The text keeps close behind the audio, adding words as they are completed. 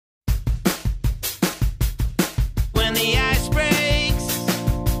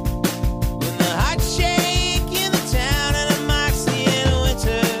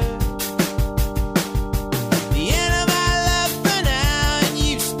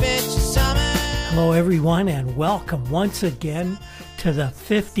Hello, everyone, and welcome once again to the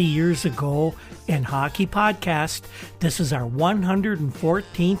 50 Years Ago in Hockey podcast. This is our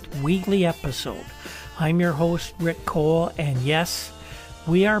 114th weekly episode. I'm your host, Rick Cole, and yes,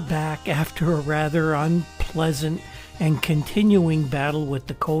 we are back after a rather unpleasant and continuing battle with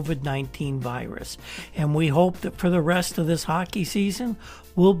the COVID-19 virus. And we hope that for the rest of this hockey season,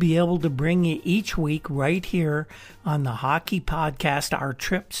 we'll be able to bring you each week right here on the Hockey Podcast, our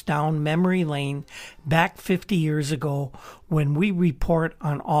trips down memory lane back 50 years ago when we report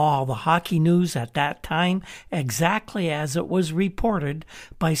on all the hockey news at that time exactly as it was reported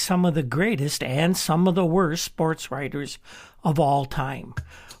by some of the greatest and some of the worst sports writers of all time.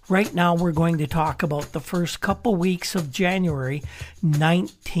 Right now, we're going to talk about the first couple weeks of January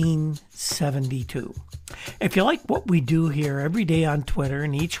 1972. If you like what we do here every day on Twitter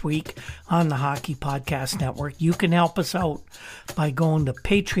and each week on the Hockey Podcast Network, you can help us out by going to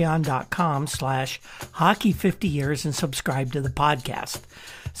patreon.com/hockey50years and subscribe to the podcast.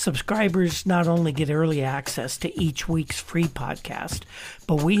 Subscribers not only get early access to each week's free podcast,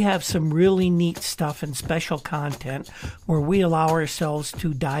 but we have some really neat stuff and special content where we allow ourselves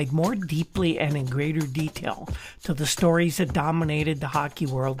to dive more deeply and in greater detail to the stories that dominated the hockey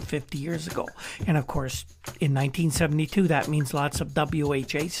world 50 years ago. And of course, in 1972, that means lots of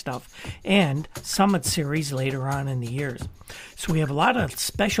WHA stuff and Summit Series later on in the years. So we have a lot of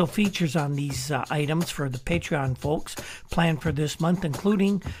special features on these items for the Patreon folks planned for this month,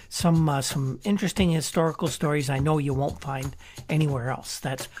 including some interesting historical stories I know you won't find anywhere else.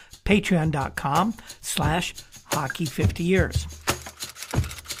 That's patreon.com/hockey50years.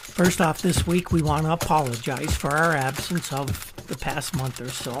 First off, this week we want to apologize for our absence of the past month or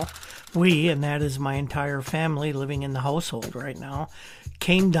so. We, and that is my entire family living in the household right now,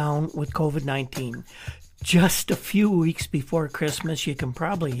 came down with COVID-19. Just a few weeks before Christmas, you can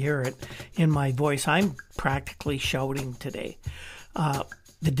probably hear it in my voice. I'm practically shouting today.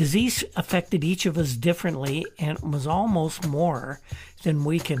 The disease affected each of us differently and was almost more than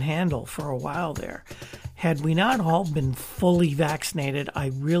we can handle for a while there. Had we not all been fully vaccinated,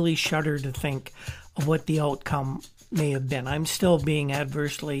 I really shudder to think of what the outcome may have been. I'm still being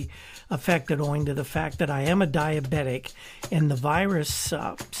adversely affected owing to the fact that I am a diabetic, and the virus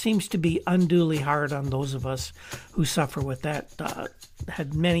seems to be unduly hard on those of us who suffer with that.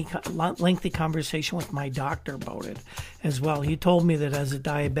 Had many lengthy conversation with my doctor about it as well. He told me that as a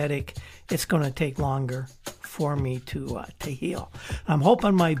diabetic, it's going to take longer for me to heal. I'm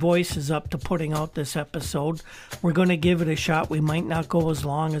hoping my voice is up to putting out this episode. We're going to give it a shot. We might not go as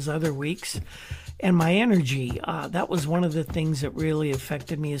long as other weeks. And my energy, that was one of the things that really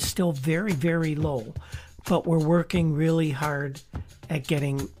affected me, is still very, very low. But we're working really hard at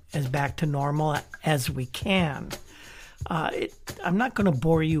getting as back to normal as we can. I'm not going to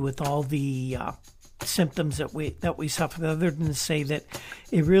bore you with all the symptoms that we suffered, other than to say that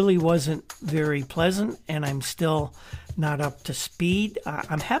it really wasn't very pleasant, and I'm still not up to speed.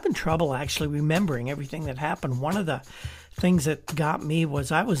 I'm having trouble actually remembering everything that happened. One of the things that got me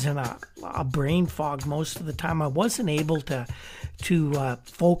was I was in a brain fog most of the time. I wasn't able to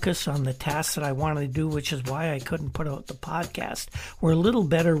focus on the tasks that I wanted to do, which is why I couldn't put out the podcast. We're a little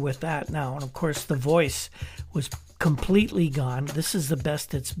better with that now. And of course, the voice was completely gone. This is the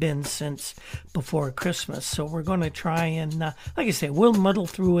best it's been since before Christmas. So we're going to try and, like I say, we'll muddle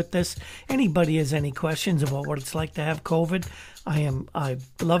through with this. Anybody has any questions about what it's like to have COVID, I'd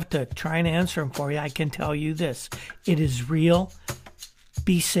love to try and answer them for you. I can tell you this: it is real.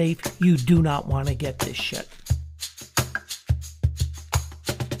 Be safe. You do not want to get this shit.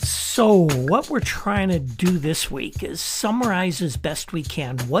 So what we're trying to do this week is summarize as best we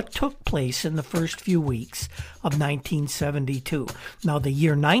can what took place in the first few weeks of 1972. Now, the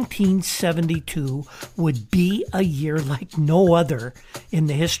year 1972 would be a year like no other in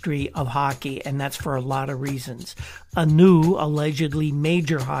the history of hockey, and that's for a lot of reasons. A new, allegedly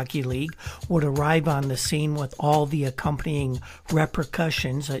major hockey league would arrive on the scene with all the accompanying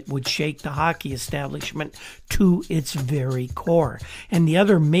repercussions that would shake the hockey establishment to its very core. And the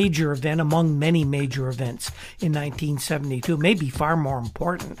other major event among many major events in 1972, maybe far more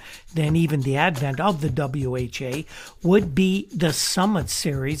important than even the advent of the WHA, would be the Summit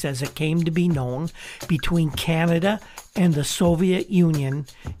Series, as it came to be known, between Canada and the Soviet Union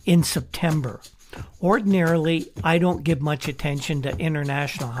in September. Ordinarily, I don't give much attention to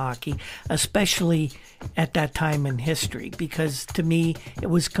international hockey, especially at that time in history, because to me it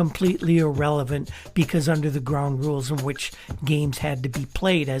was completely irrelevant, because under the ground rules in which games had to be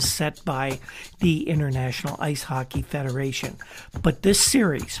played as set by the International Ice Hockey Federation. But this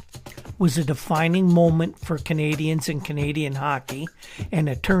series was a defining moment for Canadians and Canadian hockey, and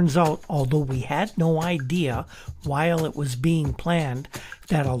it turns out, although we had no idea while it was being planned,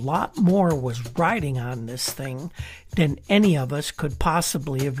 that a lot more was riding on this thing than any of us could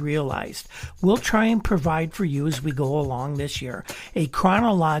possibly have realized. We'll try and provide for you as we go along this year a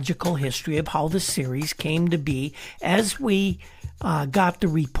chronological history of how the series came to be as we got the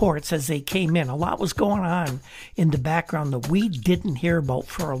reports as they came in. A lot was going on in the background that we didn't hear about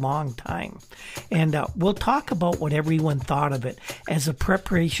for a long time. And we'll talk about what everyone thought of it as the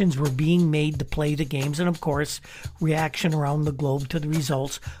preparations were being made to play the games, and of course, reaction around the globe to the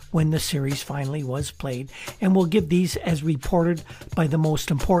results when the series finally was played. And we'll give these as reported by the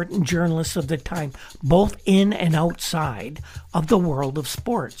most important journalists of the time, both in and outside of the world of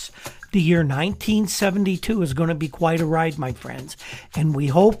sports. The year 1972 is going to be quite a ride, my friends, and we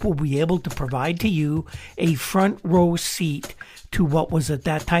hope we'll be able to provide to you a front row seat to what was at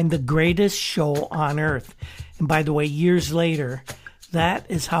that time the greatest show on earth. And by the way, years later, that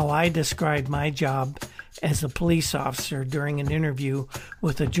is how I described my job as a police officer during an interview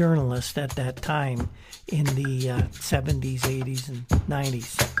with a journalist at that time in the 70s, 80s, and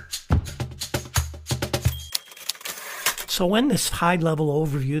 90s. So in this high-level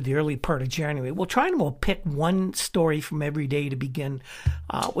overview, the early part of January, we'll pick one story from every day to begin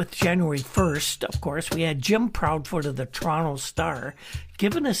with January 1st. Of course, we had Jim Proudfoot of the Toronto Star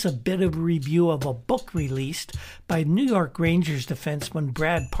giving us a bit of a review of a book released by New York Rangers defenseman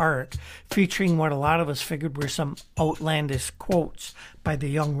Brad Park, featuring what a lot of us figured were some outlandish quotes by the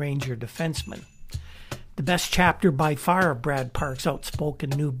young Ranger defenseman. The best chapter by far of Brad Park's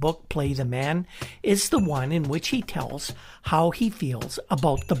outspoken new book, Play the Man, is the one in which he tells how he feels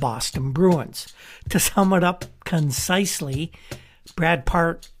about the Boston Bruins. To sum it up concisely, Brad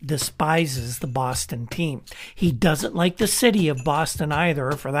Park despises the Boston team. He doesn't like the city of Boston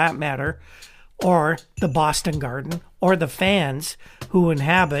either, for that matter, or the Boston Garden, or the fans who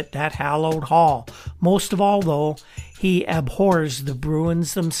inhabit that hallowed hall. Most of all, though, he abhors the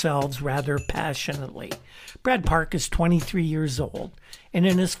Bruins themselves rather passionately. Brad Park is 23 years old and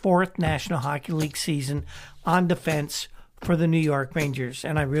in his fourth National Hockey League season on defense for the New York Rangers,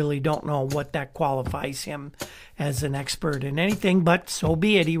 and I really don't know what that qualifies him as an expert in anything, but so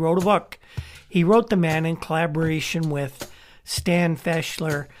be it. He wrote a book. He wrote The Man in collaboration with Stan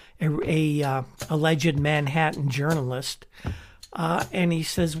Feshler, a alleged Manhattan journalist. And he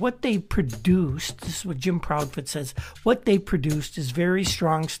says what they produced, this is what Jim Proudfoot says, what they produced is very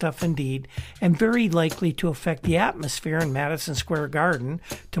strong stuff indeed, and very likely to affect the atmosphere in Madison Square Garden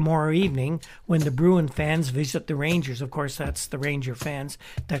tomorrow evening when the Bruin fans visit the Rangers. Of course, that's the Ranger fans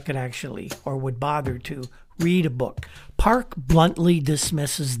that could actually, or would bother to, read a book. Park bluntly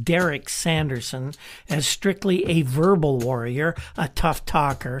dismisses Derek Sanderson as strictly a verbal warrior, a tough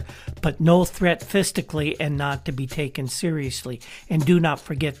talker, but no threat physically and not to be taken seriously. And do not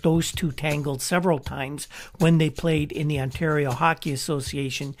forget those two tangled several times when they played in the Ontario Hockey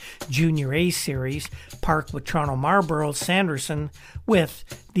Association Junior A Series, Park with Toronto Marlborough, Sanderson with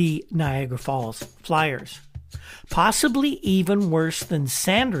the Niagara Falls Flyers. Possibly even worse than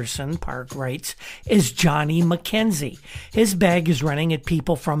Sanderson, Park writes, is Johnny McKenzie. His bag is running at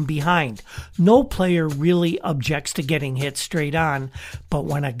people from behind. No player really objects to getting hit straight on, but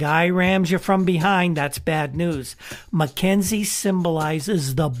when a guy rams you from behind, that's bad news. McKenzie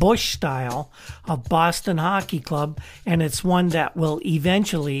symbolizes the Bush style of Boston Hockey Club, and it's one that will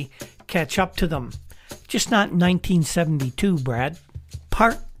eventually catch up to them. Just not in 1972, Brad.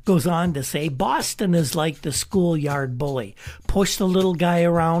 Park goes on to say, Boston is like the schoolyard bully. Push the little guy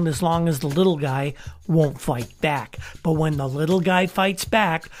around as long as the little guy won't fight back. But when the little guy fights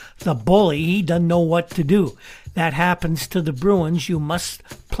back, the bully, he doesn't know what to do. That happens to the Bruins. You must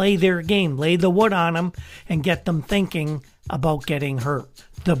play their game, lay the wood on them, and get them thinking about getting hurt.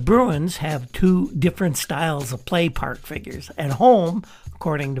 The Bruins have two different styles of play, Park figures. At home,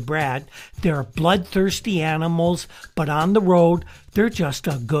 according to Brad, they're bloodthirsty animals, but on the road, they're just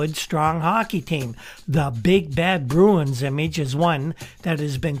a good, strong hockey team. The big bad Bruins image is one that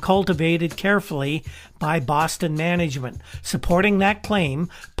has been cultivated carefully by Boston management. Supporting that claim,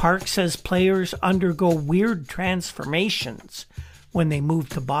 Park says players undergo weird transformations when they move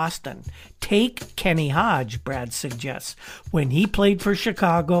to Boston. Take Kenny Hodge, Brad suggests. When he played for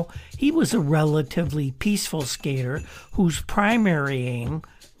Chicago, he was a relatively peaceful skater whose primary aim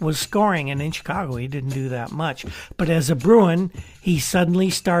was scoring, and in Chicago he didn't do that much. But as a Bruin, he suddenly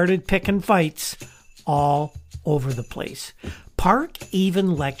started picking fights all over the place. Park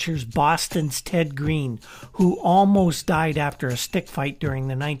even lectures Boston's Ted Green, who almost died after a stick fight during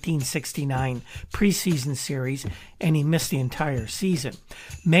the 1969 preseason series, and he missed the entire season.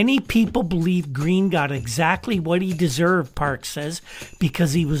 Many people believe Green got exactly what he deserved, Park says,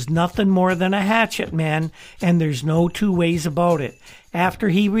 because he was nothing more than a hatchet man, and there's no two ways about it. After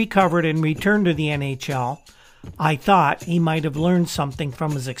he recovered and returned to the NHL, I thought he might have learned something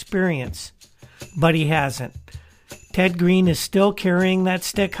from his experience, but he hasn't. Ted Green is still carrying that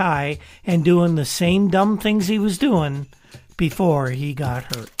stick high and doing the same dumb things he was doing before he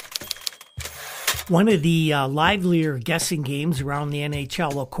got hurt. One of the livelier guessing games around the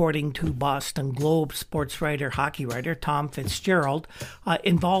NHL, according to Boston Globe sports writer, hockey writer Tom Fitzgerald,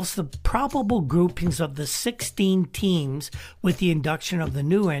 involves the probable groupings of the 16 teams with the induction of the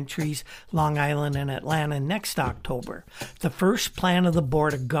new entries, Long Island and Atlanta, next October. The first plan of the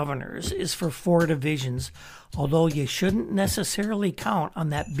Board of Governors is for 4 divisions, although you shouldn't necessarily count on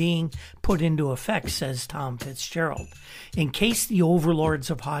that being put into effect, says Tom Fitzgerald. In case the overlords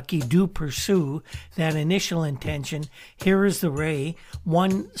of hockey do pursue that initial intention, here is the ray,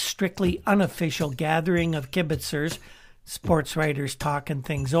 one strictly unofficial gathering of kibitzers, sports writers talking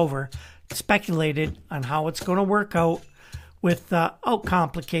things over, speculated on how it's going to work out without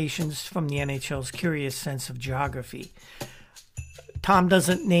complications from the NHL's curious sense of geography. Tom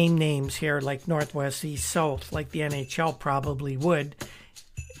doesn't name names here like Northwest, East, South, like the NHL probably would.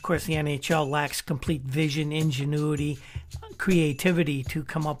 Of course, the NHL lacks complete vision, ingenuity, creativity to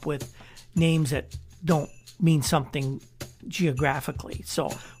come up with names that don't mean something geographically.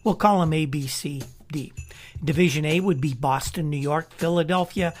 So we'll call them A, B, C, D. Division A would be Boston, New York,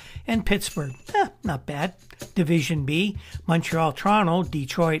 Philadelphia, and Pittsburgh. Not bad. Division B, Montreal, Toronto,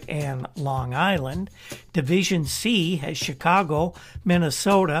 Detroit, and Long Island. Division C has Chicago,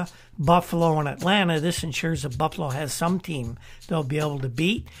 Minnesota, Buffalo, and Atlanta. This ensures that Buffalo has some team they'll be able to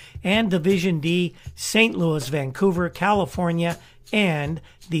beat. And Division D, St. Louis, Vancouver, California, and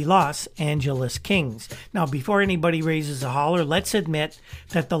the Los Angeles Kings. Now, before anybody raises a holler, let's admit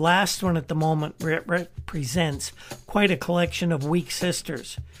that the last one at the moment represents quite a collection of weak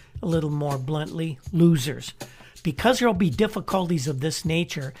sisters. A little more bluntly, losers. Because there will be difficulties of this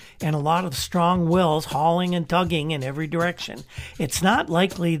nature and a lot of strong wills hauling and tugging in every direction, it's not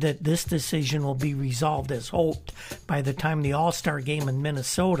likely that this decision will be resolved as hoped by the time the All-Star game in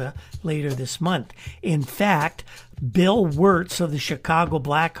Minnesota later this month. In fact, Bill Wirtz of the Chicago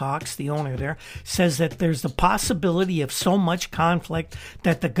Blackhawks, the owner there, says that there's the possibility of so much conflict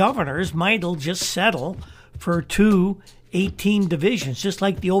that the governors might just settle for 2 18 divisions, just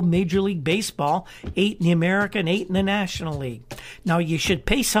like the old Major League Baseball, 8 in the American, 8 in the National League. Now, you should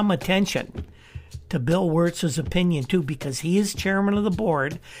pay some attention to Bill Wirtz's opinion, too, because he is chairman of the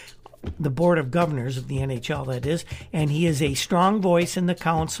Board of Governors of the NHL, that is, and he is a strong voice in the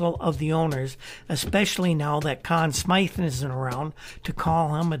Council of the Owners, especially now that Conn Smythe isn't around to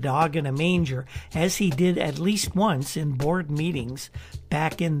call him a dog in a manger, as he did at least once in board meetings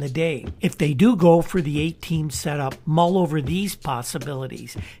back in the day. If they do go for the 8-team setup, mull over these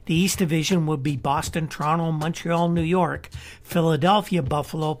possibilities. The East Division would be Boston, Toronto, Montreal, New York, Philadelphia,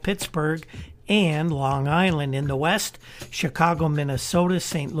 Buffalo, Pittsburgh, and Long Island. In the West, Chicago, Minnesota,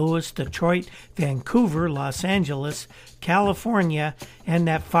 St. Louis, Detroit, Vancouver, Los Angeles, California, and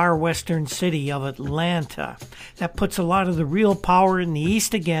that far western city of Atlanta. That puts a lot of the real power in the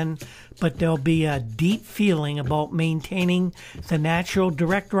East again, but there'll be a deep feeling about maintaining the natural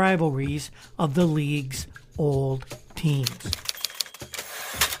direct rivalries of the league's old teams.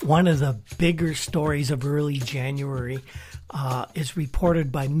 One of the bigger stories of early January is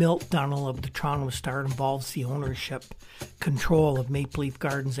reported by Milt Dunnell of the Toronto Star. It involves the ownership control of Maple Leaf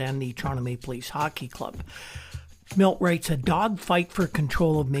Gardens and the Toronto Maple Leafs Hockey Club. Milt writes, a dogfight for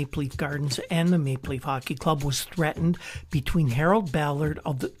control of Maple Leaf Gardens and the Maple Leaf Hockey Club was threatened between Harold Ballard,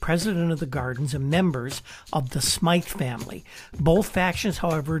 the president of the Gardens, and members of the Smythe family. Both factions,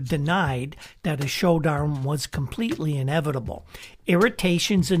 however, denied that a showdown was completely inevitable.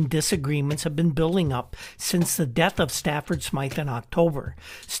 Irritations and disagreements have been building up since the death of Stafford Smythe in October.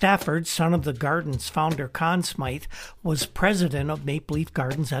 Stafford, son of the Gardens founder Conn Smythe, was president of Maple Leaf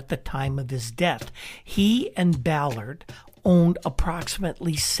Gardens at the time of his death. He and Ballard owned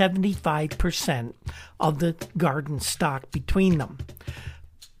approximately 75% of the garden stock between them.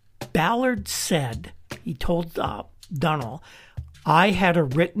 Ballard said, he told Dunnell, I had a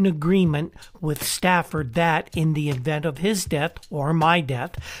written agreement with Stafford that in the event of his death or my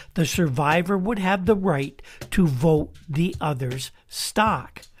death, the survivor would have the right to vote the other's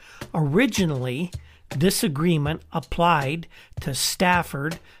stock. Originally, this agreement applied to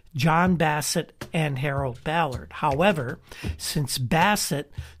Stafford, John Bassett and Harold Ballard. However, since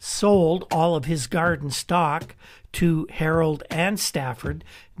Bassett sold all of his garden stock to Harold and Stafford,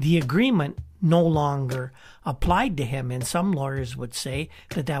 the agreement no longer applied to him, and some lawyers would say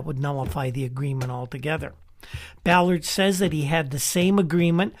that that would nullify the agreement altogether. Ballard says that he had the same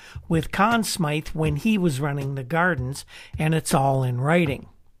agreement with Conn Smythe when he was running the gardens, and it's all in writing.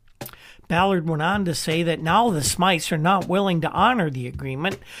 Ballard went on to say that now the Smythes are not willing to honor the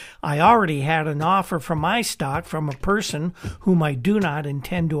agreement. I already had an offer for my stock from a person whom I do not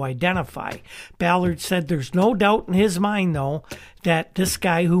intend to identify. Ballard said there's no doubt in his mind, though, that this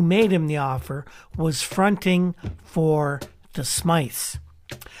guy who made him the offer was fronting for the Smythes.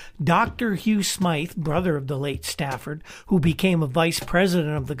 Dr. Hugh Smythe, brother of the late Stafford, who became a vice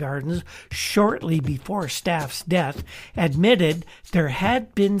president of the Gardens shortly before Staff's death, admitted there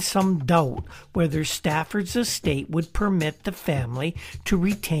had been some doubt whether Stafford's estate would permit the family to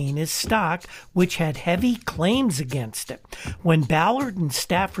retain his stock, which had heavy claims against it. When Ballard and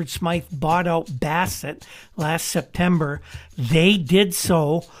Stafford Smythe bought out Bassett last September, they did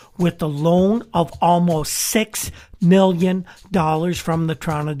so with the loan of almost $6 million from the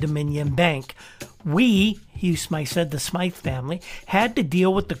Toronto Dominion Bank. We, Hugh Smythe said, the Smythe family, had to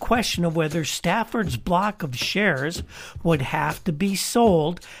deal with the question of whether Stafford's block of shares would have to be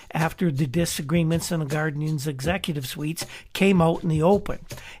sold after the disagreements in the Guardian's executive suites came out in the open.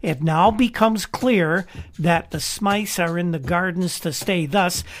 It now becomes clear that the Smythes are in the Gardens to stay.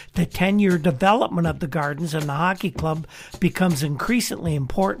 Thus, the 10-year development of the Gardens and the hockey club becomes increasingly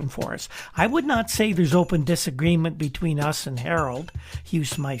important for us. I would not say there's open disagreement between us and Harold, Hugh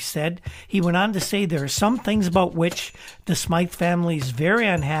Smythe said. He went on to say there are some things about which the Smythe family is very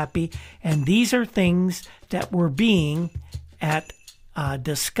unhappy, and these are things that were being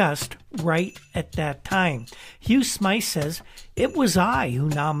discussed right at that time. Hugh Smythe says, it was I who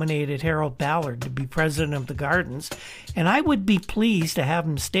nominated Harold Ballard to be president of the Gardens, and I would be pleased to have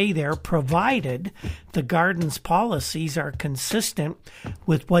him stay there provided the Gardens policies are consistent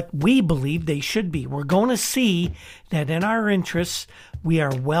with what we believe they should be. We're going to see that in our interests we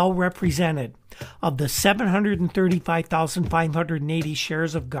are well represented. Of the 735,580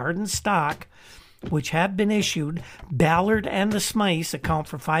 shares of Garden stock which have been issued, Ballard and the Smythes account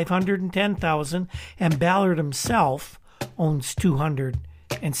for 510,000, and Ballard himself owns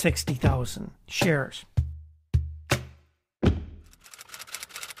 260,000 shares.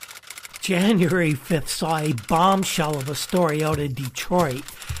 January 5th saw a bombshell of a story out of Detroit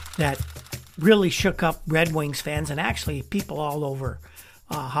that really shook up Red Wings fans and actually people all over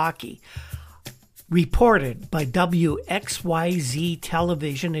hockey. Reported by WXYZ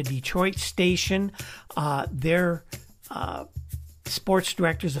Television, a Detroit station. Their sports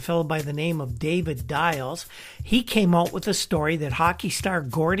director is a fellow by the name of David Dials. He came out with a story that hockey star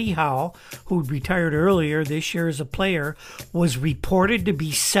Gordie Howe, who retired earlier this year as a player, was reported to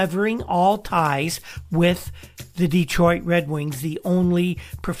be severing all ties with the Detroit Red Wings, the only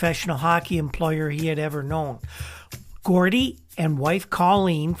professional hockey employer he had ever known. Gordie and wife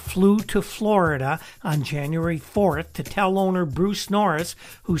Colleen flew to Florida on January 4th to tell owner Bruce Norris,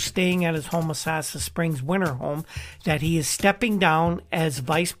 who's staying at his Homosassa Springs winter home, that he is stepping down as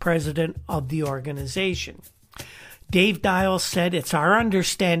vice president of the organization. Dave Dials said, it's our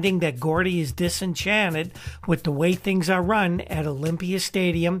understanding that Gordie is disenchanted with the way things are run at Olympia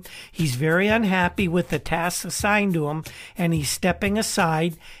Stadium. He's very unhappy with the tasks assigned to him, and he's stepping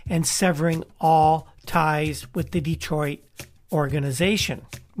aside and severing all ties with the Detroit organization.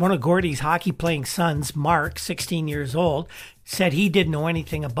 One of Gordie's hockey-playing sons, Mark, 16 years old, said he didn't know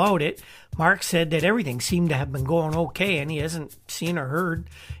anything about it. Mark said that everything seemed to have been going okay, and he hasn't seen or heard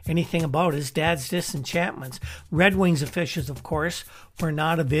anything about his dad's disenchantments. Red Wings officials, of course, were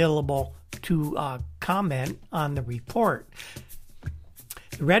not available to comment on the report.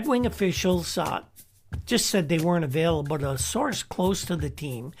 The Red Wing officials just said they weren't available, but a source close to the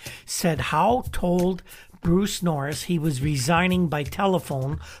team said Howe told Bruce Norris he was resigning by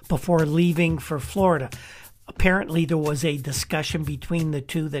telephone before leaving for Florida. Apparently there was a discussion between the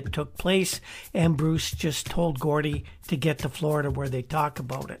two that took place, and Bruce just told Gordie to get to Florida where they talk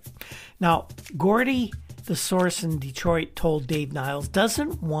about it. Now, Gordie, the source in Detroit, told Dave Niles,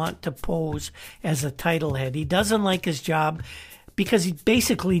 doesn't want to pose as a title head. He doesn't like his job because he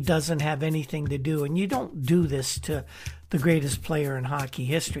basically doesn't have anything to do, and you don't do this to the greatest player in hockey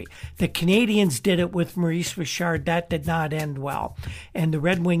history. The Canadiens did it with Maurice Richard. That did not end well. And the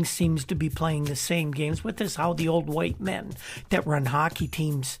Red Wings seems to be playing the same games with this, how the old white men that run hockey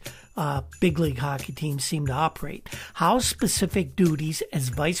teams, big league hockey teams, seem to operate. Howe's specific duties as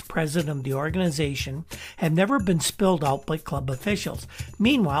vice president of the organization have never been spilled out by club officials.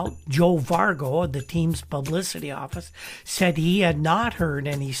 Meanwhile, Joe Vargo of the team's publicity office said he had not heard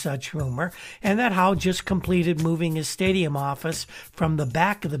any such rumor, and that Howe just completed moving his stadium office from the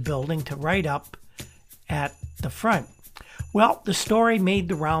back of the building to right up at the front. Well, the story made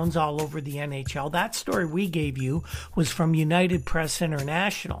the rounds all over the NHL. That story we gave you was from United Press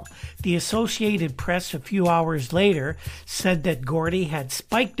International. The Associated Press a few hours later said that Gordie had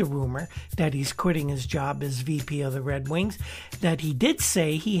spiked a rumor that he's quitting his job as VP of the Red Wings, that he did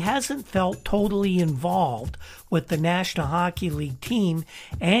say he hasn't felt totally involved with the National Hockey League team,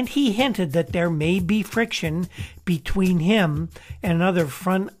 and he hinted that there may be friction between him and other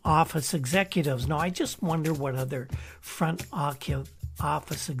front office executives. Now, I just wonder what other front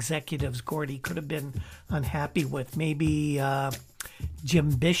office executives Gordie could have been unhappy with. Maybe Jim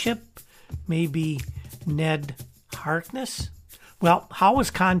Bishop, maybe Ned Harkness. Well, Howe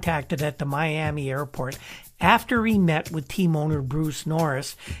was contacted at the Miami airport after he met with team owner Bruce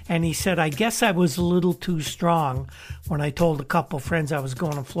Norris, and he said, I guess I was a little too strong when I told a couple friends I was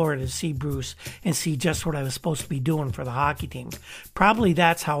going to Florida to see Bruce and see just what I was supposed to be doing for the hockey team. Probably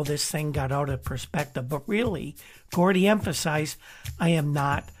that's how this thing got out of perspective. But really, Gordie emphasized, I am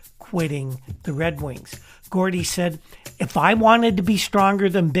not quitting the Red Wings. Gordie said, if I wanted to be stronger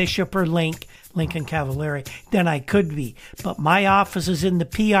than Bishop or Lincoln Cavallari, then I could be. But my office is in the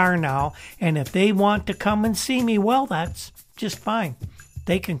PR now, and if they want to come and see me, well, that's just fine.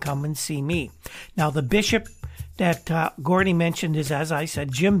 They can come and see me. Now, the Bishop that Gordie mentioned is, as I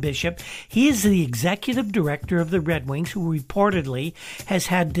said, Jim Bishop. He is the executive director of the Red Wings, who reportedly has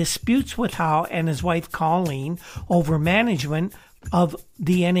had disputes with Howe and his wife Colleen over management of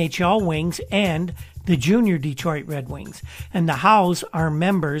the NHL Wings and the junior Detroit Red Wings. And the Howes are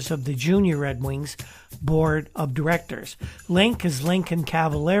members of the junior Red Wings board of directors. Link is Lincoln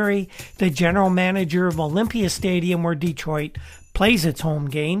Cavallari, the general manager of Olympia Stadium, where Detroit plays its home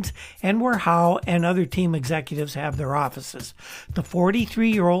games, and where Howe and other team executives have their offices. The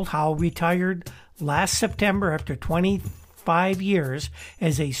 43-year-old Howe retired last September after 25 years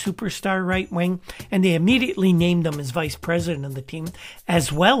as a superstar right wing, and they immediately named him as vice president of the team,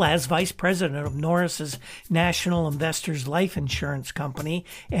 as well as vice president of Norris's National Investors Life Insurance Company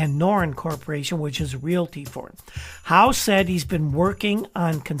and Norin Corporation, which is a realty firm. Howe said he's been working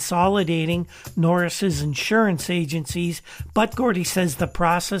on consolidating Norris's insurance agencies, but Gordie says the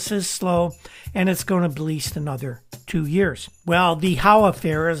process is slow and it's going to be at least another 2 years. Well, the Howe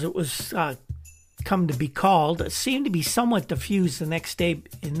affair, as it was come to be called, seemed to be somewhat diffused the next day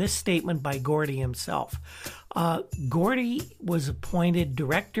in this statement by Gordie himself. Gordie was appointed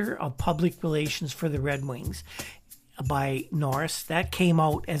director of public relations for the Red Wings by Norris. That came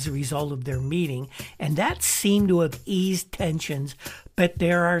out as a result of their meeting, and that seemed to have eased tensions, but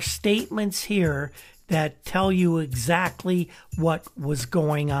there are statements here that tell you exactly what was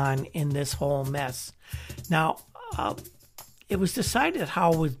going on in this whole mess. Now, it was decided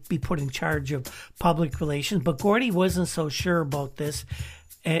Howe would be put in charge of public relations, but Gordie wasn't so sure about this.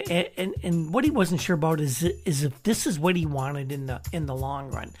 And what he wasn't sure about is if this is what he wanted in the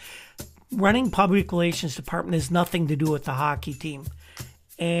long run. Running public relations department has nothing to do with the hockey team.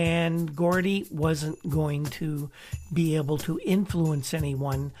 And Gordie wasn't going to be able to influence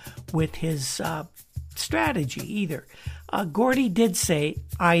anyone with his strategy either. Gordie did say,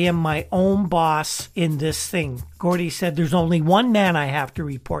 I am my own boss in this thing. Gordie said, there's only one man I have to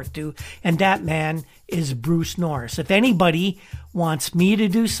report to, and that man is Bruce Norris. If anybody wants me to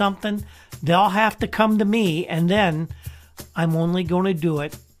do something, they'll have to come to me, and then I'm only going to do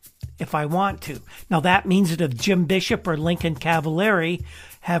it if I want to. Now, that means that if Jim Bishop or Lincoln Cavallari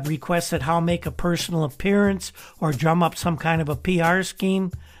have requested Howe make a personal appearance or drum up some kind of a PR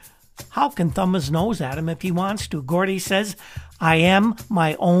scheme, Howe can thumb his nose at him if he wants to. Gordie says, I am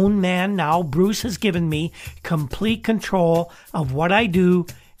my own man now. Bruce has given me complete control of what I do,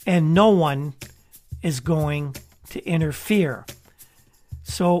 and no one is going to interfere.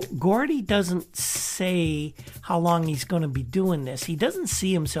 So Gordie doesn't say how long he's going to be doing this. He doesn't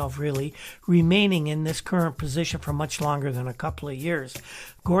see himself really remaining in this current position for much longer than a couple of years.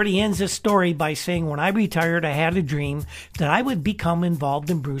 Gordie ends his story by saying, when I retired, I had a dream that I would become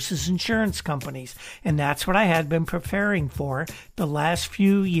involved in Bruce's insurance companies. And that's what I had been preparing for the last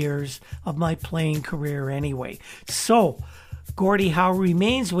few years of my playing career anyway. So Gordie Howe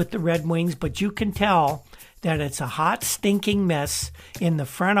remains with the Red Wings, but you can tell that it's a hot, stinking mess in the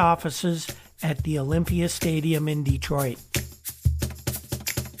front offices at the Olympia Stadium in Detroit.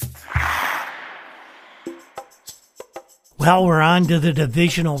 Well, we're on to the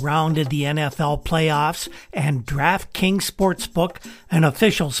divisional round of the NFL playoffs, and DraftKings Sportsbook, an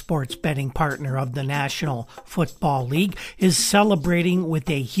official sports betting partner of the National Football League, is celebrating with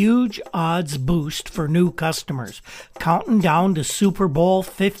a huge odds boost for new customers. Counting down to Super Bowl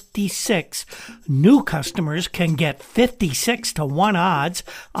 56, new customers can get 56 to 1 odds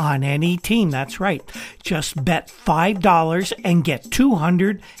on any team. That's right. Just bet $5 and get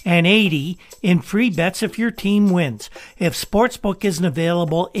 $280 in free bets if your team wins. If Sportsbook isn't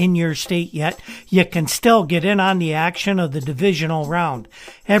available in your state yet, you can still get in on the action of the divisional round.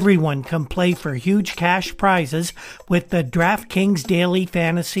 Everyone can play for huge cash prizes with the DraftKings Daily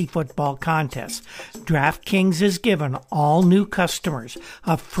Fantasy Football Contest. DraftKings is giving all new customers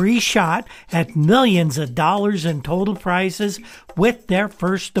a free shot at millions of dollars in total prizes with their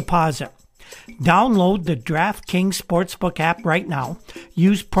first deposit. Download the DraftKings Sportsbook app right now.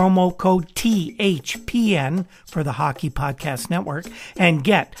 Use promo code THPN for the Hockey Podcast Network and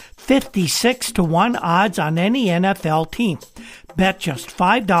get 56 to 1 odds on any NFL team. Bet just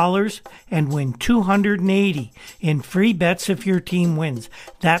 $5 and win $280 in free bets if your team wins.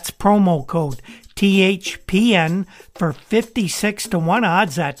 That's promo code THPN for 56 to 1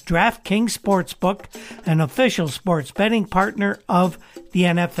 odds at DraftKings Sportsbook, an official sports betting partner of the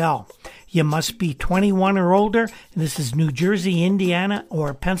NFL. You must be 21 or older. This is New Jersey, Indiana,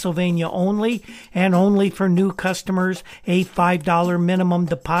 or Pennsylvania only, and only for new customers. A $5 minimum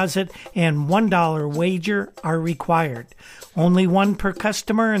deposit and $1 wager are required. Only one per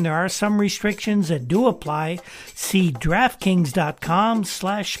customer, and there are some restrictions that do apply. See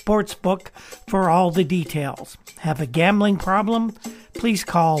DraftKings.com/sportsbook for all the details. Have a gambling problem? Please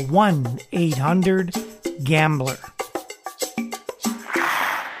call 1-800-GAMBLER.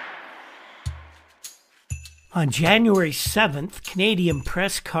 On January 7th, Canadian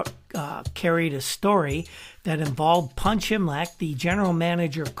Press carried a story that involved Punch Imlach, the general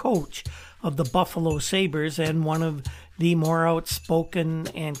manager coach of the Buffalo Sabres and one of the more outspoken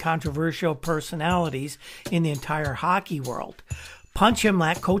and controversial personalities in the entire hockey world. Punch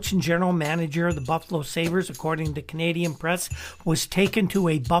Imlach, coach and general manager of the Buffalo Sabres, according to Canadian Press, was taken to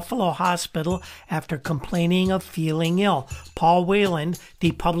a Buffalo hospital after complaining of feeling ill. Paul Whelan,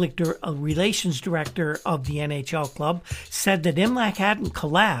 the public relations director of the NHL club, said that Imlach hadn't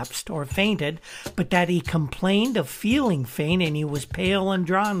collapsed or fainted, but that he complained of feeling faint and he was pale and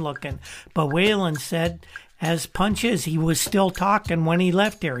drawn looking. But Whelan said, as Punch is, he was still talking when he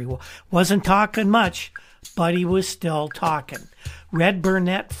left there. He wasn't talking much, but he was still talking. Red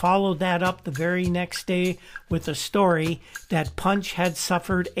Burnett followed that up the very next day with a story that Punch had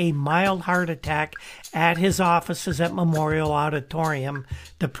suffered a mild heart attack at his offices at Memorial Auditorium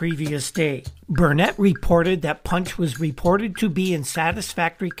the previous day. Burnett reported that Punch was reported to be in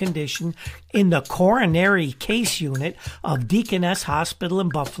satisfactory condition in the coronary case unit of Deaconess Hospital in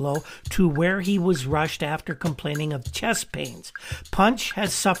Buffalo, to where he was rushed after complaining of chest pains. Punch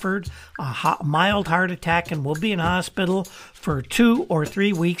has suffered a mild heart attack and will be in hospital for 2 or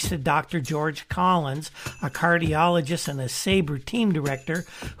 3 weeks, said Dr. George Collins, a cardiologist and a Sabre team director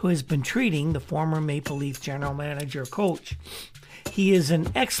who has been treating the former Maple Leaf general manager coach. He is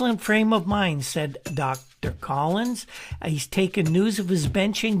in excellent frame of mind, said Dr. Collins. He's taken news of his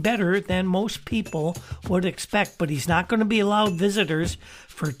benching better than most people would expect, but he's not going to be allowed visitors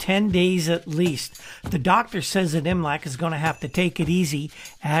for 10 days at least. The doctor says that Imlach is going to have to take it easy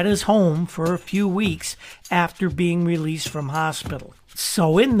at his home for a few weeks after being released from hospital.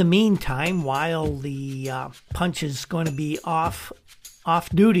 So in the meantime, while the Punch is going to be off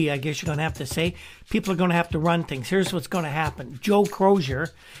duty, I guess you're going to have to say, people are going to have to run things. Here's what's going to happen. Joe Crozier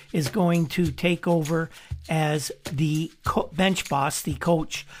is going to take over as the bench boss, the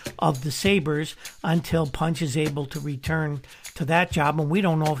coach of the Sabres, until Punch is able to return to that job, and we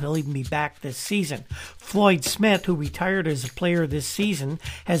don't know if he'll even be back this season. Floyd Smith, who retired as a player this season,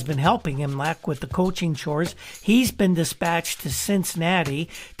 has been helping Imlach with the coaching chores. He's been dispatched to Cincinnati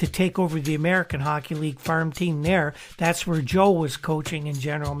to take over the American Hockey League farm team there. That's where Joe was coaching and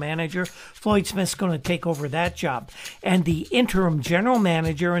general manager. Floyd Smith's going to take over that job. And the interim general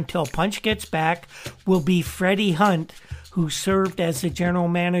manager until Punch gets back will be Freddie Hunt, who served as the general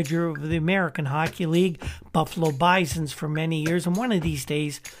manager of the American Hockey League, Buffalo Bisons, for many years. And one of these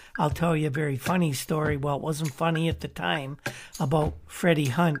days, I'll tell you a very funny story. Well, it wasn't funny at the time, about Freddie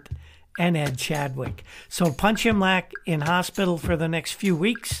Hunt and Ed Chadwick. So Punch Imlach in hospital for the next few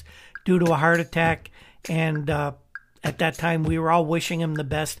weeks due to a heart attack, and At that time, we were all wishing him the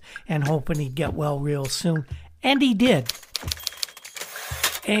best and hoping he'd get well real soon. And he did.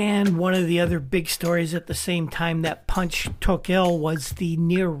 And one of the other big stories at the same time that Punch took ill was the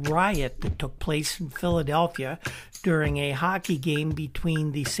near riot that took place in Philadelphia during a hockey game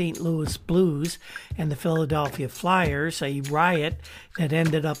between the St. Louis Blues and the Philadelphia Flyers, a riot that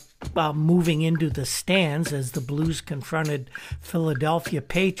ended up moving into the stands as the Blues confronted Philadelphia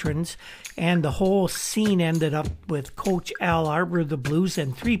patrons, and the whole scene ended up with Coach Al Arbour of the Blues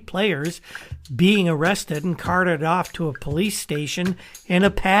and 3 players being arrested and carted off to a police station in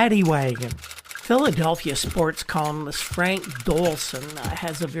a paddy wagon. Philadelphia sports columnist Frank Dolson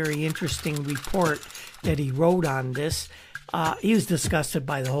has a very interesting report that he wrote on this. He was disgusted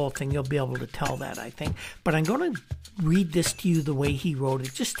by the whole thing. You'll be able to tell that, I think. But I'm going to read this to you the way he wrote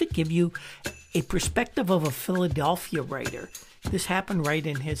it, just to give you a perspective of a Philadelphia writer. This happened right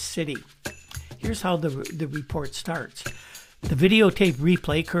in his city. Here's how the report starts. The videotape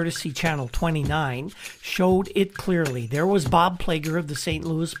replay, courtesy Channel 29, showed it clearly. There was Bob Plager of the St.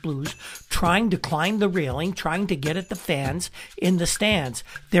 Louis Blues trying to climb the railing, trying to get at the fans in the stands.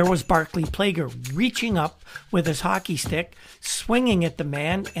 There was Barclay Plager reaching up with his hockey stick, swinging at the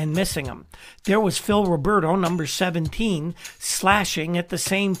man and missing him. There was Phil Roberto, number 17, slashing at the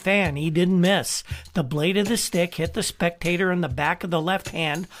same fan. He didn't miss. The blade of the stick hit the spectator in the back of the left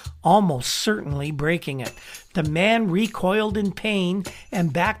hand, almost certainly breaking it. The man recoiled in pain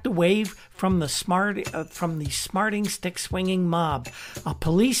and backed away from the smarting stick-swinging mob. A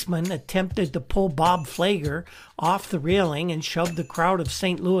policeman attempted to pull Bob Plager off the railing and shoved the crowd of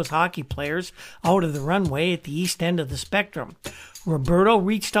St. Louis hockey players out of the runway at the east end of the spectrum. Roberto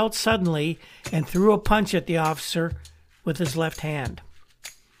reached out suddenly and threw a punch at the officer with his left hand.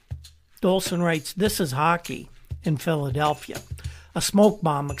 Dolson writes, "This is hockey in Philadelphia. A smoke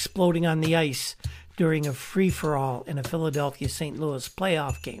bomb exploding on the ice during a free-for-all in a Philadelphia-St. Louis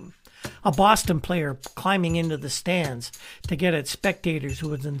playoff game. A Boston player climbing into the stands to get at spectators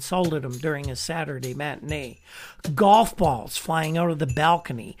who had insulted him during a Saturday matinee. Golf balls flying out of the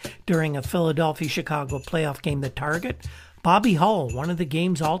balcony during a Philadelphia-Chicago playoff game. The target, Bobby Hull, one of the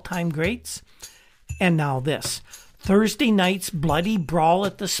game's all-time greats. And now this. Thursday night's bloody brawl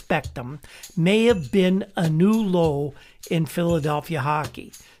at the Spectrum may have been a new low in Philadelphia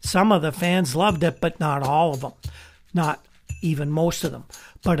hockey. Some of the fans loved it, but not all of them. Not even most of them.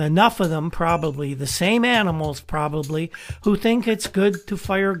 But enough of them, probably, the same animals probably, who think it's good to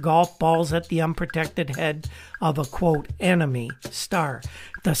fire golf balls at the unprotected head of a, quote, enemy star.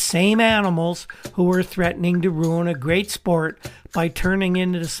 The same animals who are threatening to ruin a great sport by turning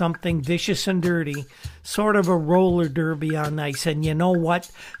into something vicious and dirty, sort of a roller derby on ice. And you know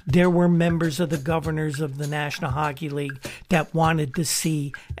what? There were members of the governors of the National Hockey League that wanted to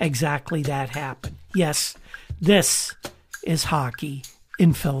see exactly that happen. Yes, this is hockey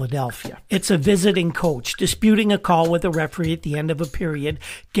in Philadelphia. It's a visiting coach disputing a call with a referee at the end of a period,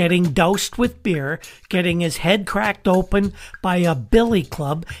 getting doused with beer, getting his head cracked open by a billy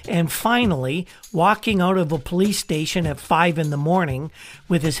club, and finally walking out of a police station at 5 a.m.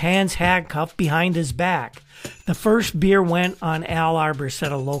 with his hands handcuffed behind his back. The first beer went on Al Arbour,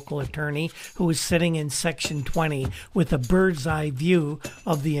 said a local attorney who was sitting in Section 20 with a bird's eye view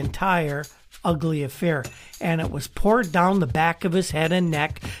of the entire ugly affair, and it was poured down the back of his head and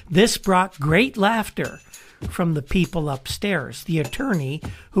neck. This brought great laughter from the people upstairs. The attorney,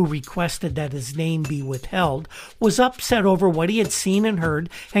 who requested that his name be withheld, was upset over what he had seen and heard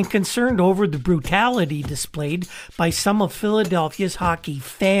and concerned over the brutality displayed by some of Philadelphia's hockey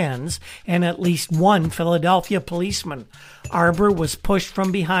fans and at least one Philadelphia policeman. Arbour was pushed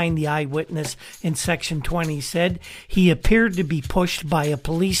from behind, the eyewitness in Section 20 said. He appeared to be pushed by a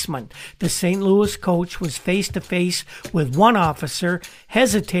policeman. The St. Louis coach was face-to-face with one officer,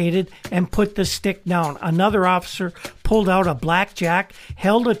 hesitated, and put the stick down. Another officer pulled out a blackjack,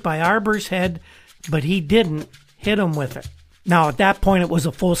 held it by Arbour's head, but he didn't hit him with it. Now, at that point, it was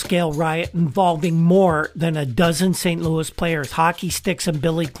a full-scale riot involving more than a dozen St. Louis players. Hockey sticks and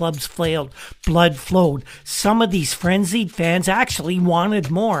billy clubs flailed. Blood flowed. Some of these frenzied fans actually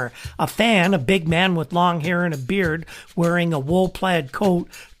wanted more. A fan, a big man with long hair and a beard, wearing a wool-plaid coat,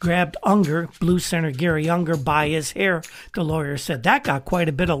 grabbed Unger, Blues center Gary Unger, by his hair. The lawyer said that got quite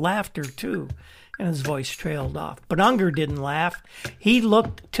a bit of laughter, too. And his voice trailed off. But Unger didn't laugh. He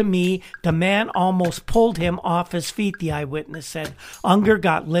looked to me. The man almost pulled him off his feet, the eyewitness said. Unger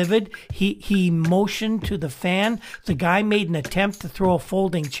got livid. He motioned to the fan. The guy made an attempt to throw a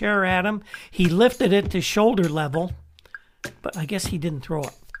folding chair at him. He lifted it to shoulder level, but I guess he didn't throw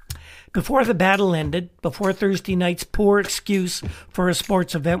it. Before the battle ended, before Thursday night's poor excuse for a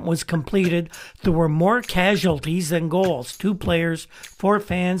sports event was completed, there were more casualties than goals. 2 players, 4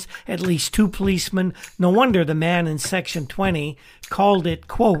 fans, at least 2 policemen. No wonder the man in Section 20 called it,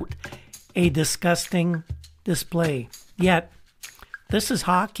 quote, a disgusting display. Yet, this is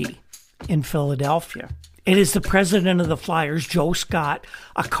hockey in Philadelphia. It is the president of the Flyers, Joe Scott,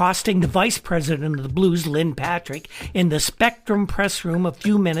 accosting the vice president of the Blues, Lynn Patrick, in the Spectrum press room a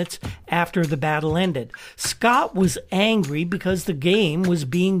few minutes after the battle ended. Scott was angry because the game was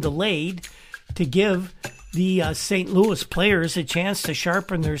being delayed to give the St. Louis players a chance to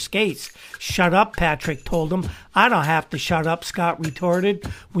sharpen their skates. Shut up, Patrick told him. I don't have to shut up, Scott retorted.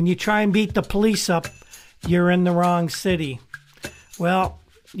 When you try and beat the police up, you're in the wrong city. Well,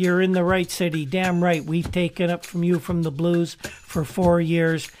 you're in the right city. Damn right. We've taken it from you from the Blues for 4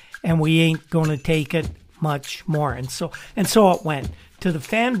 years, and we ain't going to take it much more. And so it went. To the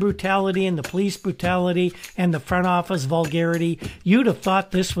fan brutality and the police brutality and the front office vulgarity, you'd have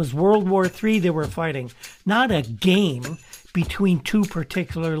thought this was World War III they were fighting, not a game between 2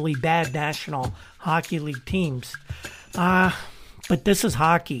 particularly bad National Hockey League teams. But this is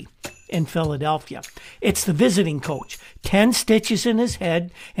hockey in Philadelphia. It's the visiting coach, 10 stitches in his head,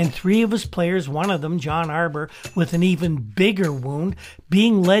 and 3 of his players, one of them, John Arbor, with an even bigger wound,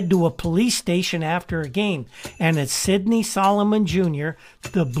 being led to a police station after a game. And it's Sidney Solomon Jr.,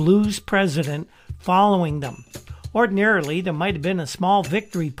 the Blues president, following them. Ordinarily, there might have been a small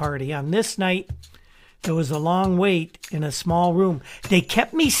victory party. On this night, there was a long wait in a small room. They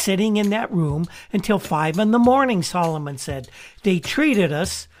kept me sitting in that room until 5 a.m, Solomon said. They treated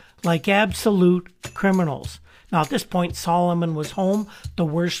us like absolute criminals. Now, at this point, Solomon was home. The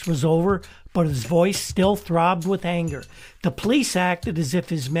worst was over, but his voice still throbbed with anger. The police acted as if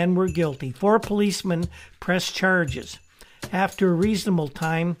his men were guilty. 4 policemen pressed charges. After a reasonable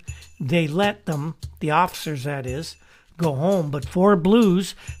time, they let them, the officers that is, go home. But 4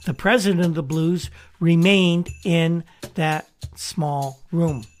 Blues, the president of the Blues, remained in that small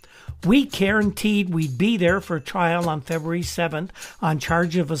room. We guaranteed we'd be there for trial on February 7th on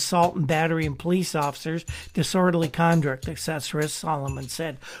charge of assault and battery on police officers, disorderly conduct, etc., Solomon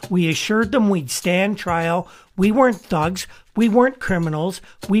said. We assured them we'd stand trial. We weren't thugs. We weren't criminals.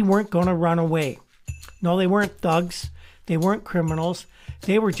 We weren't going to run away. No, they weren't thugs. They weren't criminals.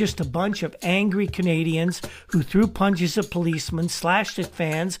 They were just a bunch of angry Canadians who threw punches at policemen, slashed at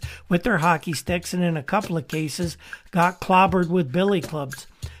fans with their hockey sticks, and in a couple of cases got clobbered with billy clubs.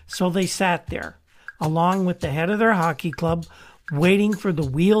 So they sat there, along with the head of their hockey club, waiting for the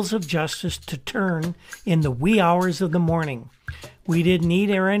wheels of justice to turn in the wee hours of the morning. We didn't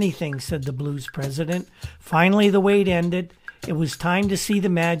eat or anything, said the Blues president. Finally, the wait ended. It was time to see the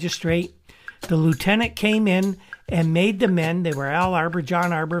magistrate. The lieutenant came in and made the men, they were Al Arbor,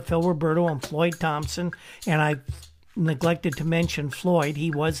 John Arbor, Phil Roberto, and Floyd Thompson, and I neglected to mention Floyd.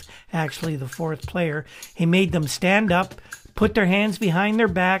 He was actually the 4th player. He made them stand up, put their hands behind their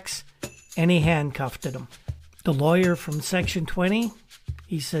backs, and he handcuffed them. The lawyer from Section 20,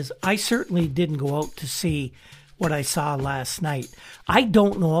 he says, I certainly didn't go out to see what I saw last night. I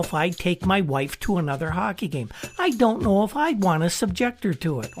don't know if I'd take my wife to another hockey game. I don't know if I'd want to subject her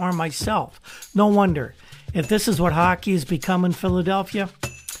to it, or myself. No wonder. If this is what hockey has become in Philadelphia,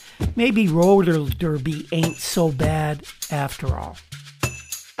 maybe roller derby ain't so bad after all.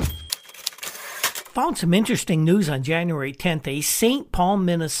 Found some interesting news on January 10th. A St. Paul,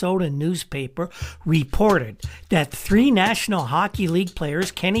 Minnesota newspaper reported that 3 National Hockey League players,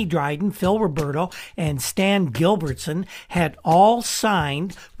 Kenny Dryden, Phil Roberto, and Stan Gilbertson, had all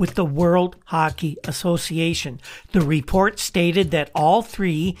signed with the World Hockey Association. The report stated that all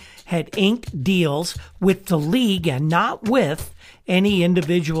 3 had inked deals with the league and not with any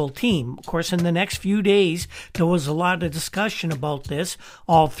individual team. Of course, in the next few days, there was a lot of discussion about this.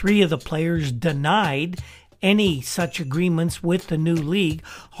 All 3 of the players denied any such agreements with the new league,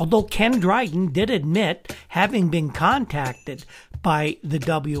 although Ken Dryden did admit having been contacted by the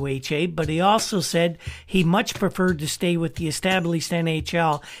WHA, but he also said he much preferred to stay with the established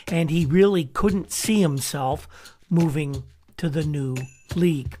NHL, and he really couldn't see himself moving to the new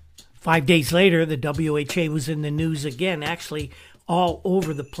league. 5 days later, the WHA was in the news again, actually all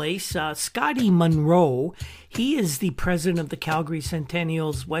over the place. Scotty Monroe, he is the president of the Calgary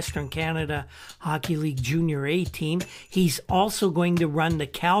Centennials Western Canada Hockey League Junior A team. He's also going to run the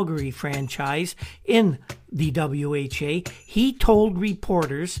Calgary franchise in the WHA. He told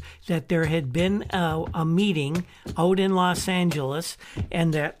reporters that there had been a meeting out in Los Angeles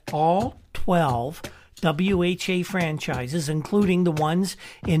and that all 12 WHA franchises, including the ones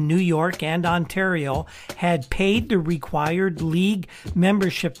in New York and Ontario, had paid the required league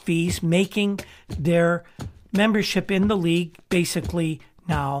membership fees, making their membership in the league basically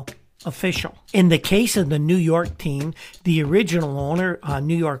now official. In the case of the New York team, the original owner,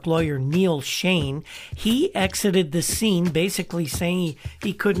 New York lawyer Neil Shane, he exited the scene basically saying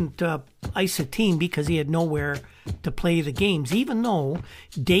he couldn't ice a team because he had nowhere to play the games, even though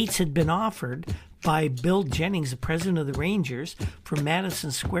dates had been offered by Bill Jennings, the president of the Rangers, for Madison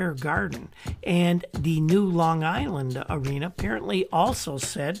Square Garden. And the new Long Island arena apparently also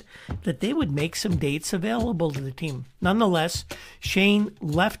said that they would make some dates available to the team. Nonetheless, Shane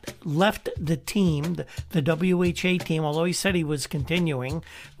left the team, the WHA team, although he said he was continuing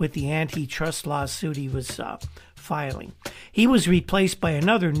with the antitrust lawsuit he was filing. He was replaced by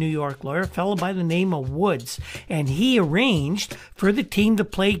another New York lawyer, a fellow by the name of Woods, and he arranged for the team to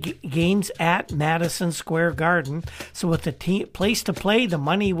play games at Madison Square Garden. So with the place to play, the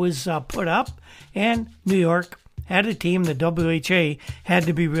money was put up, and New York had a team. The WHA had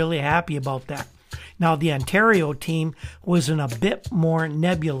to be really happy about that. Now, the Ontario team was in a bit more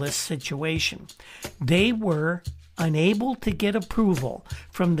nebulous situation. They were unable to get approval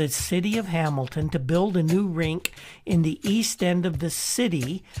from the city of Hamilton to build a new rink in the east end of the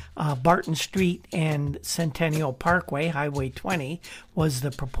city. Barton Street and Centennial Parkway, Highway 20, was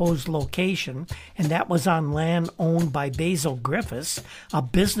the proposed location, and that was on land owned by Basil Griffiths, a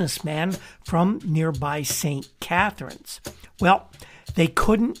businessman from nearby St. Catharines. Well, they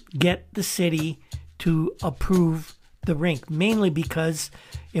couldn't get the city to approve the rink, mainly because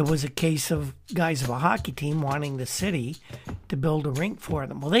it was a case of guys of a hockey team wanting the city to build a rink for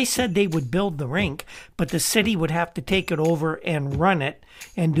them. Well, they said they would build the rink, but the city would have to take it over and run it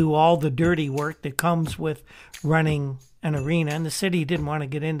and do all the dirty work that comes with running an arena, and the city didn't want to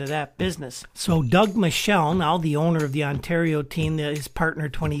get into that business. So Doug Michelle, now the owner of the Ontario team, his partner,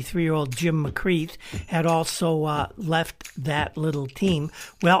 23-year-old Jim McCreath, had also left that little team.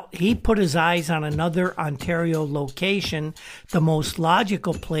 Well, he put his eyes on another Ontario location. The most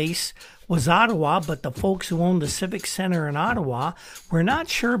logical place was Ottawa, but the folks who owned the Civic Center in Ottawa were not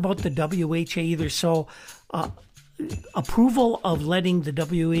sure about the WHA either. So approval of letting the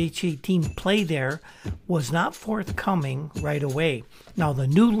WHA team play there was not forthcoming right away. Now, the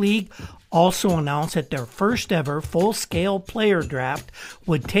new league also announced that their first ever full-scale player draft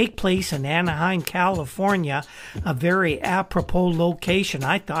would take place in Anaheim, California, a very apropos location,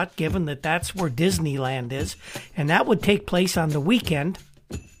 I thought, given that that's where Disneyland is. And that would take place on the weekend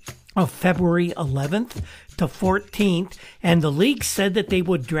of February 11th to 14th, and the league said that they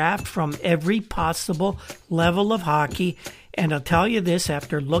would draft from every possible level of hockey. And I'll tell you this,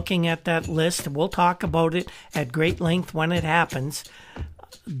 after looking at that list, we'll talk about it at great length when it happens,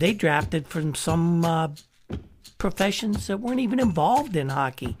 they drafted from some professions that weren't even involved in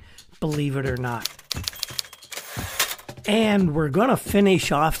hockey, believe it or not. And we're going to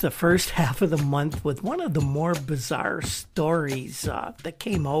finish off the first half of the month with one of the more bizarre stories that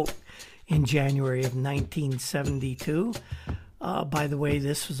came out in January of 1972. By the way,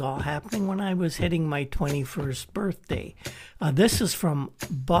 this was all happening when I was hitting my 21st birthday. This is from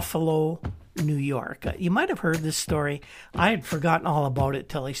Buffalo, New York. You might have heard this story. I had forgotten all about it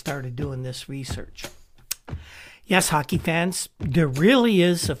till I started doing this research. Yes, hockey fans, there really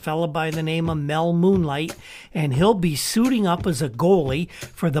is a fella by the name of Mel Moonlight, and he'll be suiting up as a goalie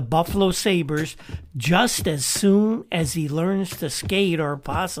for the Buffalo Sabres just as soon as he learns to skate, or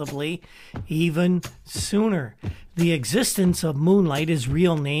possibly even sooner. The existence of Moonlight, his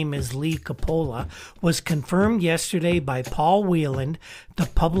real name is Lee Coppola, was confirmed yesterday by Paul Whelan, the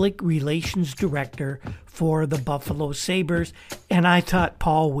public relations director for the Buffalo Sabres, and I thought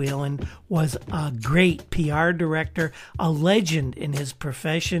Paul Whelan was a great PR director, a legend in his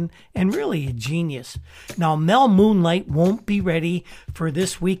profession, and really a genius. Now, Mel Moonlight won't be ready for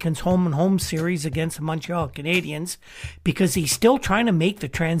this weekend's home-and-home series against the Montreal Canadiens because he's still trying to make the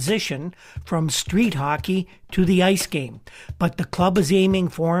transition from street hockey to the ice game. But the club is aiming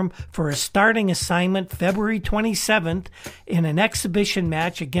for him for a starting assignment February 27th in an exhibition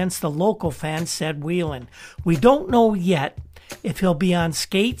match against the local fans, said Whelan. We don't know yet if he'll be on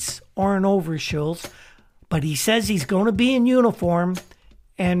skates or in overshoes, but he says he's going to be in uniform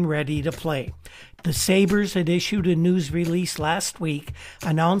and ready to play. The Sabres had issued a news release last week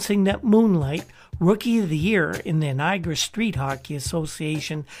announcing that Moonlight, Rookie of the Year in the Niagara Street Hockey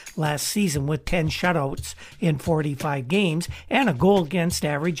Association last season with 10 shutouts in 45 games and a goal against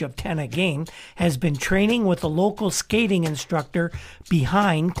average of 10 a game, has been training with a local skating instructor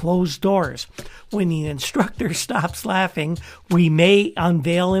behind closed doors. When the instructor stops laughing, we may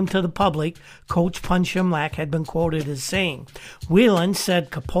unveil him to the public, Coach Punch Imlach had been quoted as saying. Whelan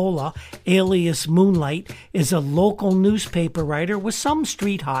said Coppola, alias Moonlight, is a local newspaper writer with some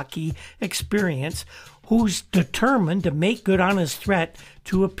street hockey experience who's determined to make good on his threat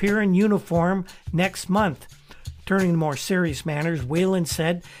to appear in uniform next month. Turning to more serious matters, Whelan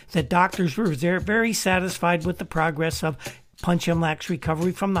said that doctors were very satisfied with the progress of Punch Imlach's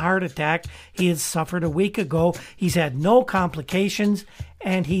recovery from the heart attack he had suffered a week ago. He's had no complications,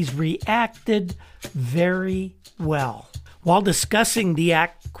 and he's reacted very well. While discussing the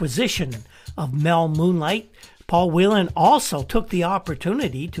acquisition of Mel Moonlight, Paul Whelan also took the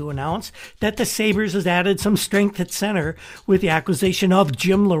opportunity to announce that the Sabres has added some strength at center with the acquisition of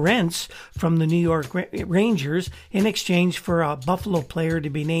Jim Lorentz from the New York Rangers in exchange for a Buffalo player to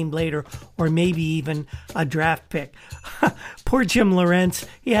be named later, or maybe even a draft pick. Poor Jim Lorentz,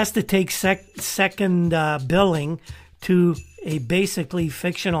 he has to take second billing to a basically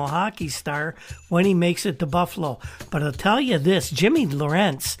fictional hockey star when he makes it to Buffalo. But I'll tell you this, Jimmy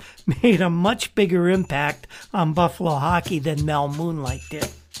Lorentz made a much bigger impact on Buffalo hockey than Mel Moonlight did.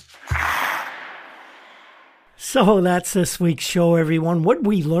 So that's this week's show, everyone. What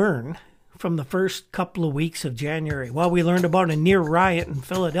we learn from the first couple of weeks of January? Well, we learned about a near riot in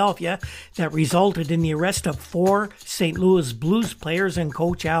Philadelphia that resulted in the arrest of 4 St. Louis Blues players and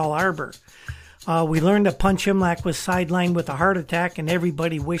coach Al Arbour. We learned that Punch Imlach was sidelined with a heart attack and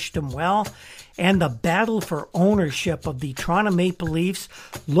everybody wished him well. And the battle for ownership of the Toronto Maple Leafs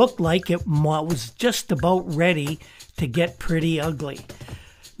looked like it was just about ready to get pretty ugly.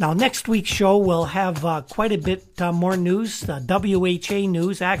 Now, next week's show will have quite a bit more news. The WHA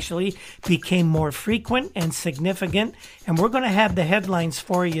news actually became more frequent and significant, and we're going to have the headlines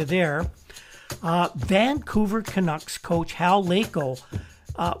for you there. Vancouver Canucks coach Howe,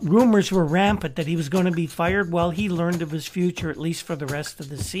 rumors were rampant that he was going to be fired. Well, he learned of his future, at least for the rest of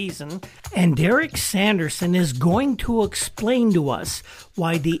the season. And Derek Sanderson is going to explain to us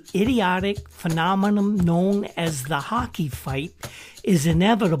why the idiotic phenomenon known as the hockey fight is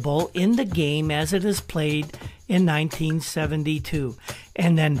inevitable in the game as it is played in 1972.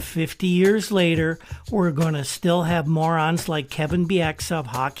 And then 50 years later, we're going to still have morons like Kevin Bieksa of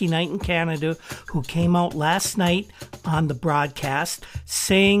Hockey Night in Canada, who came out last night on the broadcast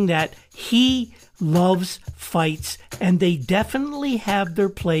saying that he loves fights and they definitely have their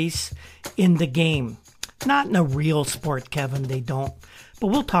place in the game. Not in a real sport, Kevin, they don't. But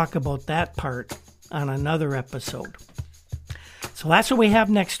we'll talk about that part on another episode. So that's what we have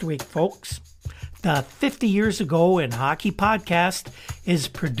next week, folks. The 50 Years Ago in Hockey podcast is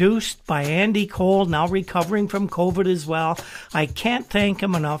produced by Andy Cole, now recovering from COVID as well. I can't thank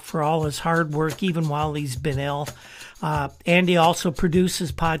him enough for all his hard work, even while he's been ill. Andy also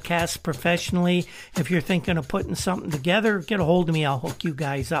produces podcasts professionally. If you're thinking of putting something together, get a hold of me. I'll hook you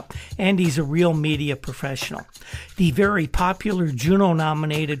guys up. Andy's a real media professional. The very popular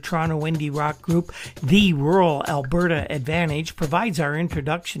Juno-nominated Toronto indie rock group, The Rural Alberta Advantage, provides our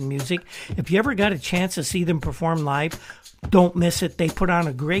introduction music. If you ever got a chance to see them perform live, don't miss it. They put on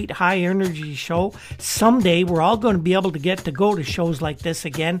a great high-energy show. Someday, we're all going to be able to get to go to shows like this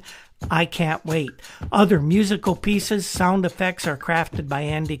again. I can't wait. Other musical pieces, sound effects are crafted by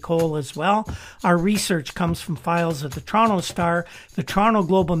Andy Cole as well. Our research comes from files of the Toronto Star, the Toronto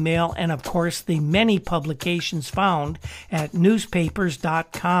Globe and Mail, and of course the many publications found at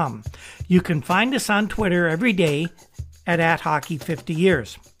newspapers.com. You can find us on Twitter every day at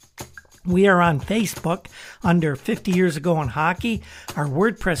 @Hockey50Years. We are on Facebook under 50 Years Ago in Hockey. Our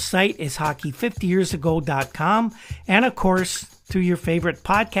WordPress site is hockey50yearsago.com. And of course, through your favorite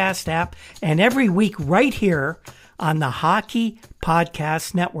podcast app, and every week right here on the Hockey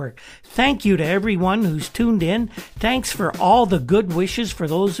Podcast Network. Thank you to everyone who's tuned in. Thanks for all the good wishes for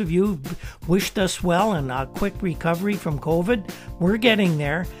those of you who wished us well and a quick recovery from COVID. We're getting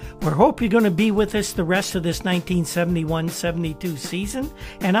there. We hope you're going to be with us the rest of this 1971-72 season.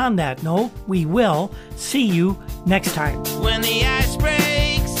 And on that note, we will see you next time. When the ice breaks